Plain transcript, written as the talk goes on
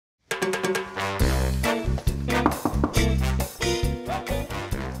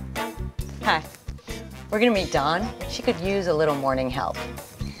We're gonna meet Dawn. She could use a little morning help.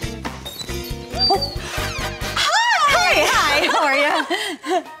 Oh. Hi, how are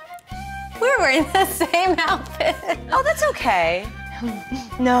you? We're wearing the same outfit. Oh, that's okay.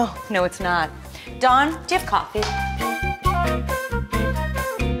 No, it's not. Dawn, do you have coffee?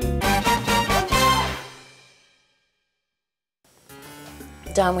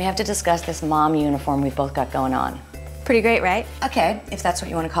 Dawn, we have to discuss this mom uniform we've both got going on. Pretty great, right? Okay, if that's what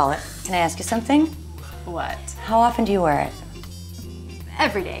you want to call it. Can I ask you something? What? How often do you wear it?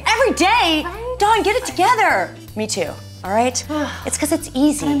 Every day. Every day? Right? Dawn, get it together. Me too, all right? It's because it's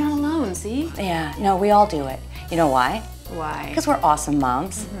easy. I'm not alone, see? Yeah, no, we all do it. You know why? Why? Because we're awesome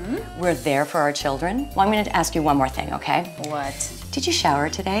moms. We're there for our children. Well, I'm going to ask you one more thing, okay? What? Did you shower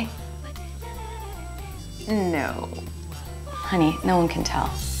today? No. Honey, no one can tell.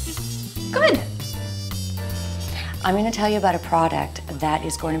 Good. I'm going to tell you about a product that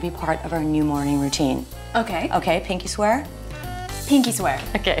is going to be part of our new morning routine. Okay. Okay, pinky swear? Pinky swear.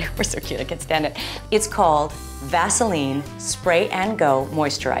 Okay, we're so cute, I can't stand it. It's called Vaseline Spray and Go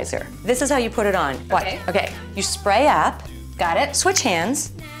Moisturizer. This is how you put it on. Okay. What? Okay, you spray up, Got it. switch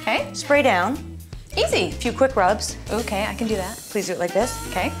hands, Okay. spray down, Easy. a few quick rubs. Okay, I can do that. Please do it like this.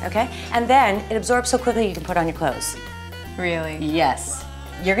 Okay. Okay, and then it absorbs so quickly you can put on your clothes. Really? Yes.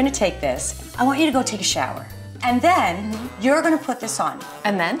 You're gonna take this. I want you to go take a shower. And then you're gonna put this on.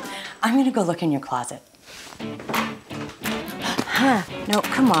 And then? I'm gonna go look in your closet. Huh, no,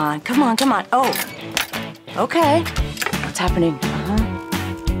 come on. Oh, okay. What's happening?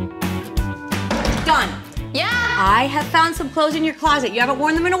 Done. Yeah. I have found some clothes in your closet. You haven't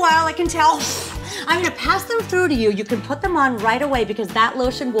worn them in a while, I can tell. I'm gonna pass them through to you. You can put them on right away because that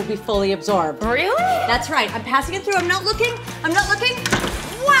lotion will be fully absorbed. Really? That's right, I'm passing it through. I'm not looking.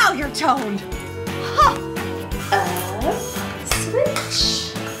 Wow, you're toned. Huh. Up,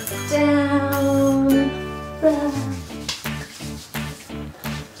 switch, down, up.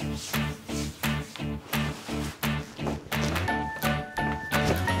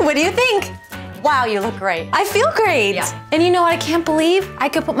 What do you think? Wow, you look great. I feel great. Yeah. And you know what I can't believe? I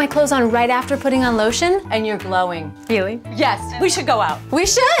could put my clothes on right after putting on lotion. And you're glowing. Really? Yes, we should go out. We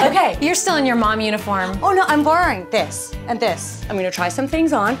should. Okay. You're still in your mom uniform. Oh no, I'm borrowing this and this. I'm gonna try some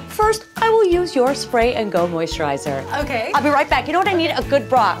things on. First, I will use your Spray and Go moisturizer. Okay. I'll be right back. You know what I need? A good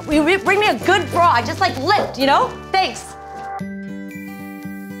bra. Will you bring me a good bra? I just like lift, you know? Thanks.